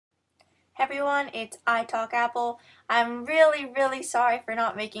Everyone, it's iTalkApple. I'm really sorry for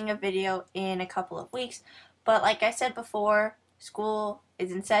not making a video in a couple of weeks, but like I said before, school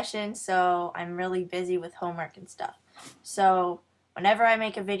is in session, so I'm really busy with homework and stuff. So whenever I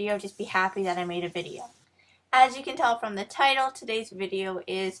make a video, just be happy that I made a video. As you can tell from the title, today's video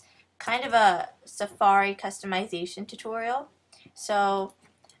is kind of a Safari customization tutorial. So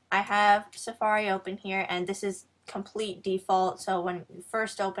I have Safari open here, and this is complete default, so when you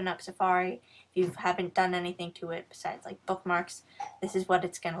first open up Safari, if you haven't done anything to it besides like bookmarks, this is what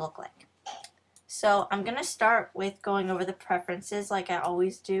it's going to look like. So I'm going to start with going over the preferences like I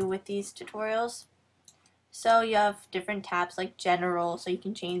always do with these tutorials. So you have different tabs like general, so you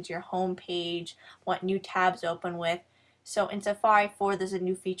can change your home page, what new tabs open with. So in Safari 4 there's a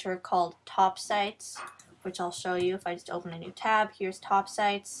new feature called top sites, which I'll show you if I just open a new tab. Here's top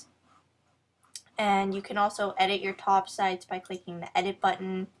sites. And you can also edit your top sites by clicking the edit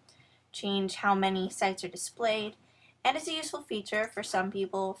button, change how many sites are displayed, and it's a useful feature for some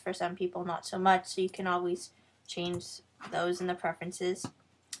people not so much, so you can always change those in the preferences.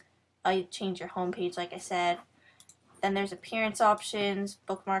 You change your home page like I said. Then there's appearance options,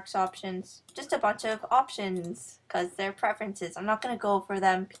 bookmarks options, just a bunch of options because they're preferences. I'm not going to go over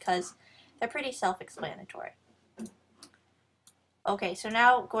them because they're pretty self-explanatory. Okay, so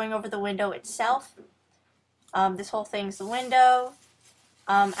now going over the window itself. This whole thing's the window.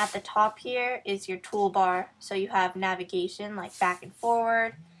 At the top here is your toolbar. So you have navigation like back and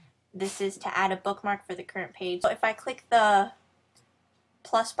forward. This is to add a bookmark for the current page. So if I click the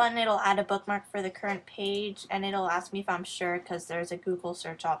plus button, it'll add a bookmark for the current page, and it'll ask me if I'm sure because there's a Google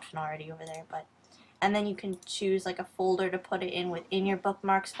search option already over there. And then you can choose like a folder to put it in within your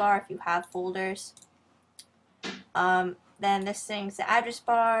bookmarks bar if you have folders. Then this thing's the address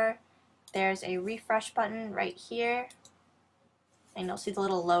bar. There's a refresh button right here. And you'll see the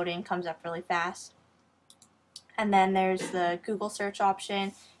little loading comes up really fast. And then there's the Google search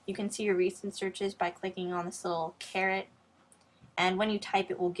option. You can see your recent searches by clicking on this little caret. And when you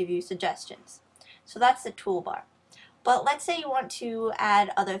type, it will give you suggestions. So that's the toolbar. But let's say you want to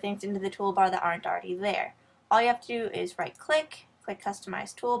add other things into the toolbar that aren't already there. All you have to do is right click, click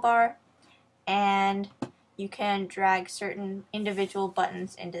Customize Toolbar, and you can drag certain individual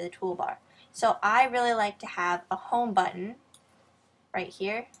buttons into the toolbar. So I really like to have a home button right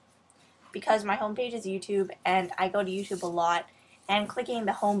here because my home page is YouTube and I go to YouTube a lot, and clicking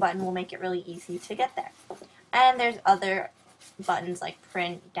the home button will make it really easy to get there. And there's other buttons like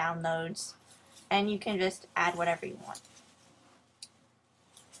print, downloads, and you can just add whatever you want.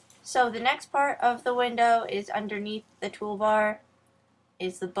 So the next part of the window is underneath the toolbar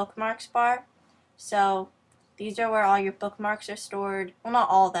is the bookmarks bar. So these are where all your bookmarks are stored. Well, not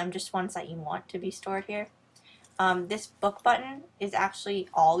all of them, just ones that you want to be stored here. This book button is actually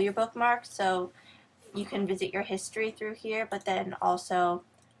all your bookmarks, so you can visit your history through here, but then also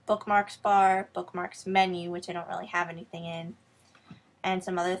bookmarks bar, bookmarks menu, which I don't really have anything in, and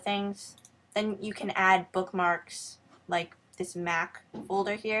some other things. Then you can add bookmarks like this Mac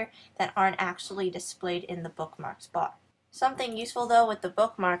folder here that aren't actually displayed in the bookmarks bar. Something useful though with the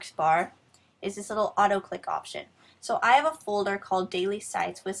bookmarks bar is this little auto click option. So I have a folder called Daily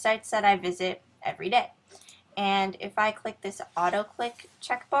Sites with sites that I visit every day. And if I click this auto click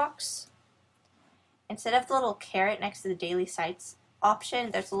checkbox, instead of the little caret next to the Daily Sites option,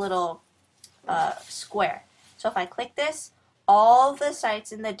 there's a little square. So if I click this, all the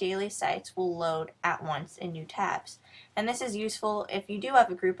sites in the Daily Sites will load at once in new tabs. And this is useful if you do have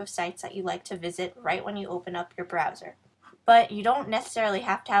a group of sites that you like to visit right when you open up your browser. But you don't necessarily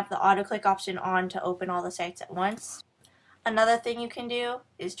have to have the auto-click option on to open all the sites at once. Another thing you can do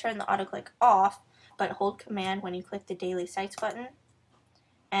is turn the auto-click off, but hold Command when you click the Daily Sites button,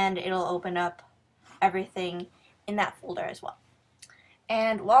 and it'll open up everything in that folder as well.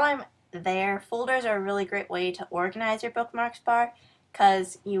 And while I'm there, folders are a really great way to organize your bookmarks bar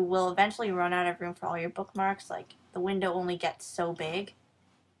because you will eventually run out of room for all your bookmarks. Like, the window only gets so big.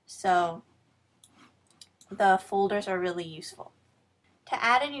 So the folders are really useful. To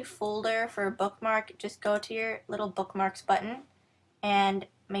add a new folder for a bookmark, just go to your little bookmarks button and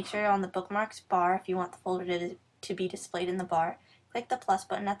make sure you're on the bookmarks bar if you want the folder to be displayed in the bar. Click the plus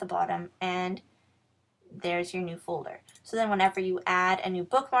button at the bottom and there's your new folder. So then whenever you add a new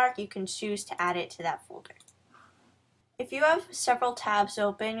bookmark, you can choose to add it to that folder. If you have several tabs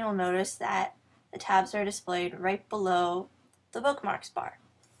open, you'll notice that the tabs are displayed right below the bookmarks bar.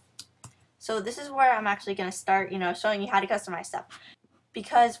 So this is where I'm actually going to start, showing you how to customize stuff.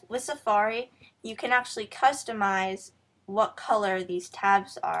 Because with Safari, you can actually customize what color these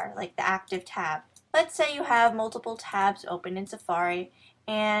tabs are, like the active tab. Let's say you have multiple tabs open in Safari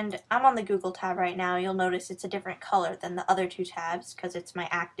And I'm on the Google tab right now. You'll notice it's a different color than the other two tabs because it's my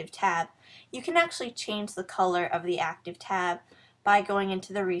active tab. You can actually change the color of the active tab by going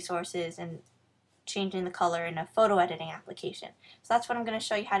into the resources and changing the color in a photo editing application. So that's what I'm going to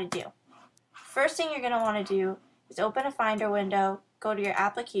show you how to do. First thing you're going to want to do is open a Finder window, go to your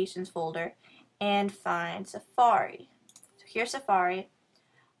Applications folder, and find Safari. So here's Safari.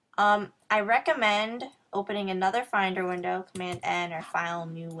 I recommend opening another Finder window, Command N or File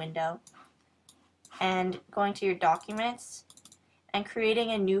New Window, and going to your Documents and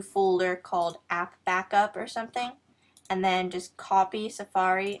creating a new folder called App Backup or something, and then just copy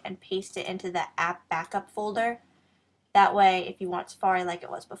Safari and paste it into the App Backup folder. That way, if you want Safari like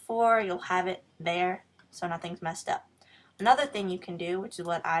it was before, you'll have it there so nothing's messed up. Another thing you can do, which is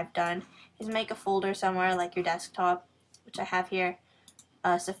what I've done, is make a folder somewhere like your desktop, which I have here,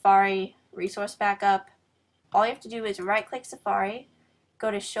 Safari Resource Backup. All you have to do is right-click Safari,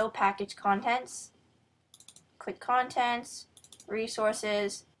 go to Show Package Contents, click Contents,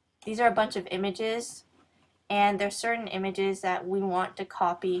 Resources. These are a bunch of images, and there's certain images that we want to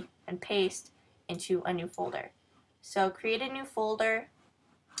copy and paste into a new folder. So create a new folder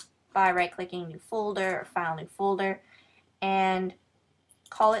by right-clicking New Folder or File New Folder and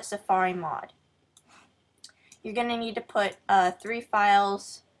call it Safari Mod. You're going to need to put 3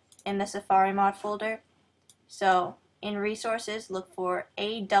 files in the Safari Mod folder. So in Resources, look for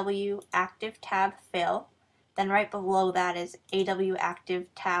AW Active Tab Fill. Then right below that is AW Active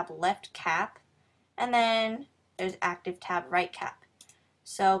Tab Left Cap. And then there's Active Tab Right Cap.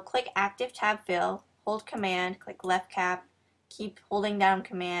 So click Active Tab Fill, hold Command, click Left Cap, keep holding down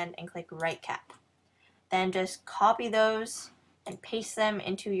Command, and click Right Cap. Then just copy those and paste them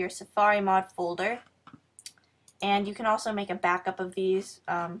into your Safari Mod folder. And you can also make a backup of these,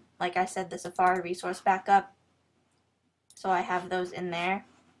 like I said, the Safari Resource Backup. So I have those in there.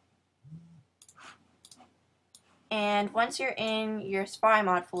 And once you're in your Safari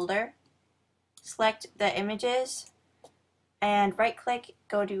Mod folder, select the images and right-click,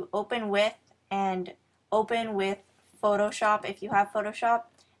 go to Open With, and open with Photoshop if you have Photoshop.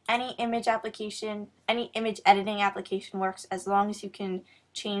 Any image application, any image editing application works as long as you can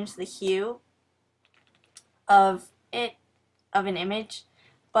change the hue of an image,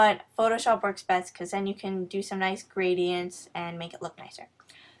 but Photoshop works best because then you can do some nice gradients and make it look nicer.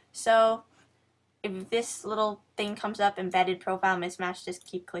 So if this little thing comes up, embedded profile mismatch, just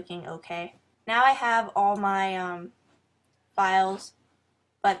keep clicking OK. Now I have all my files,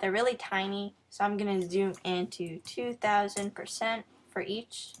 but they're really tiny, so I'm going to zoom into 2000% for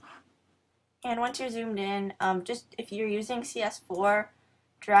each. And once you're zoomed in, just if you're using CS4,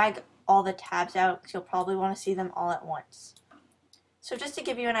 drag all the tabs out because you'll probably want to see them all at once. So just to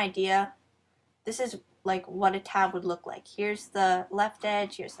give you an idea, this is like what a tab would look like. Here's the left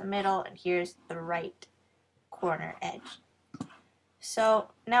edge, here's the middle, and here's the right corner edge.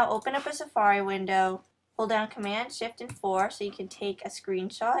 So now open up a Safari window, hold down Command, Shift, and 4 so you can take a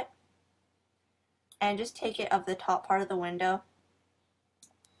screenshot, and just take it of the top part of the window,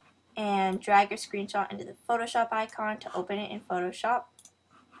 and drag your screenshot into the Photoshop icon to open it in Photoshop.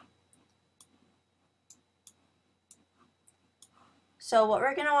 So what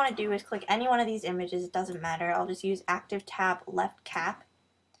we're going to want to do is click any one of these images, it doesn't matter, I'll just use Active Tab Left Cap,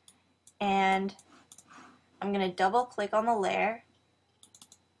 and I'm going to double click on the layer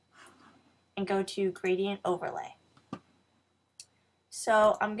and go to Gradient Overlay.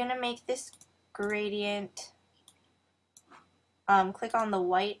 So I'm going to make this gradient, click on the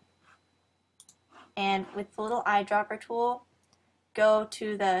white, and with the little eyedropper tool, go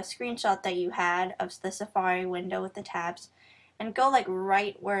to the screenshot that you had of the Safari window with the tabs, and go like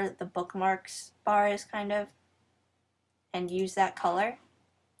right where the bookmarks bar is kind of, and use that color.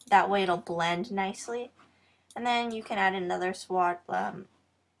 That way it'll blend nicely. And then you can add another swatch,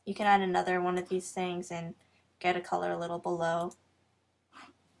 you can add another one of these things and get a color a little below.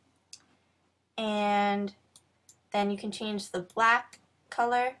 And then you can change the black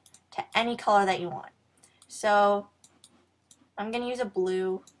color to any color that you want. So I'm going to use a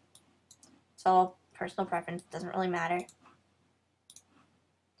blue. It's all personal preference, doesn't really matter.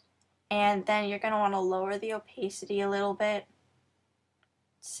 And then you're going to want to lower the opacity a little bit,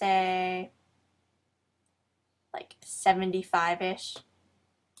 say like 75-ish,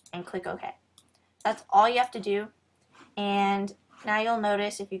 and click OK. That's all you have to do. And now you'll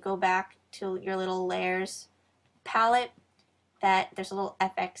notice if you go back to your little layers palette that there's a little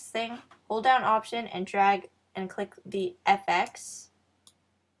FX thing. Hold down Option and drag and click the FX,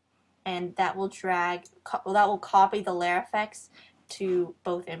 and that will copy the layer effects to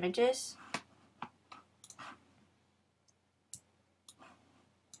both images.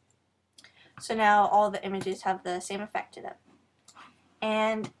 So now all the images have the same effect to them.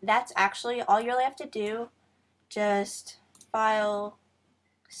 And that's actually all you really have to do. Just file,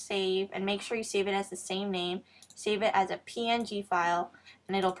 save, and make sure you save it as the same name. Save it as a PNG file,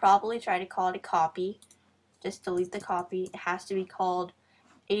 and it'll probably try to call it a copy. Just delete the copy. It has to be called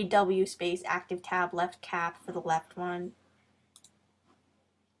AW space active tab left cap for the left one.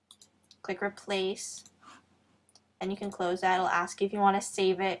 Click replace. Then you can close that. It'll ask you if you want to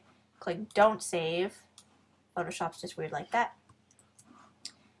save it. Click don't save. Photoshop's just weird like that.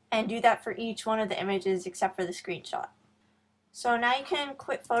 And do that for each one of the images except for the screenshot. So now you can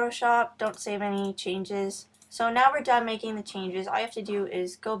quit Photoshop, don't save any changes. So now we're done making the changes. All you have to do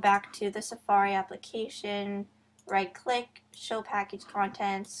is go back to the Safari application, right click, show package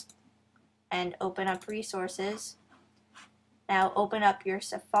contents, and open up resources. Now open up your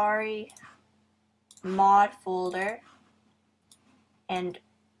Safari mod folder and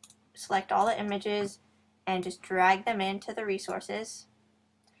select all the images and just drag them into the resources.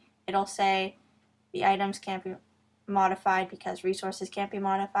 It'll say the items can't be modified because resources can't be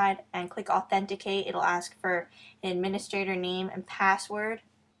modified, and click authenticate. It'll ask for an administrator name and password,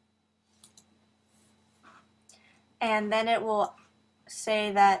 and then it will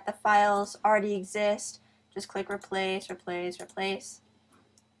say that the files already exist. Just click replace,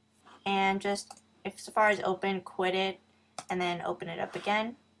 and just, if Safari is open, quit it and then open it up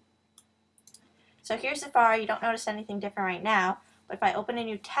again. So here's Safari. You don't notice anything different right now, but if I open a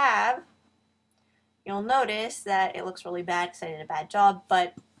new tab, you'll notice that it looks really bad because I did a bad job,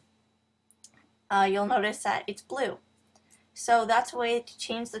 but you'll notice that it's blue. So that's a way to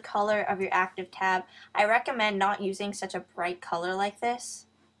change the color of your active tab. I recommend not using such a bright color like this.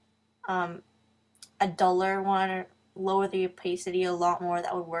 A duller one, or lower the opacity a lot more,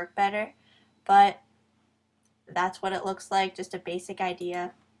 that would work better. But that's what it looks like, just a basic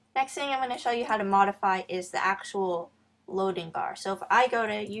idea. Next thing I'm going to show you how to modify is the actual loading bar. So if I go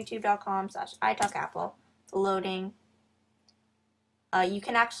to youtube.com/italkapple, loading, you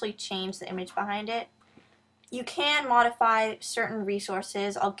can actually change the image behind it. You can modify certain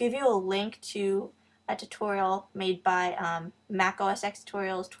resources. I'll give you a link to a tutorial made by Mac OS X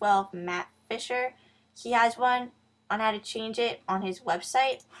Tutorials 12, Matt Fisher. He has one on how to change it on his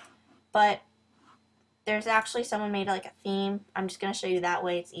website, but there's actually someone made like a theme. I'm just going to show you that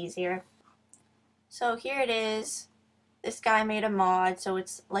way, it's easier. So here it is. This guy made a mod, so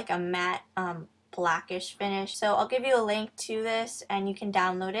it's like a matte blackish finish. So I'll give you a link to this and you can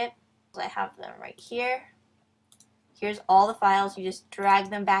download it. I have them right here. Here's all the files. You just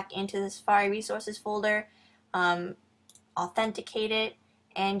drag them back into the Safari resources folder, authenticate it,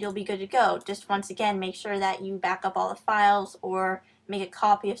 and you'll be good to go. Just once again, make sure that you back up all the files or make a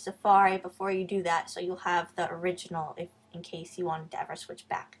copy of Safari before you do that, so you'll have the original in case you wanted to ever switch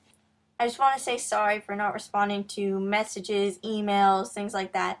back. I just want to say sorry for not responding to messages, emails, things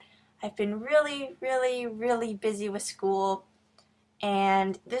like that. I've been really busy with school,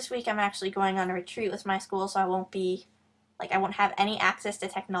 and this week I'm actually going on a retreat with my school, so I won't have any access to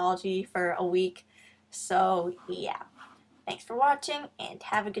technology for a week. So yeah, thanks for watching and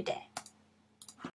have a good day.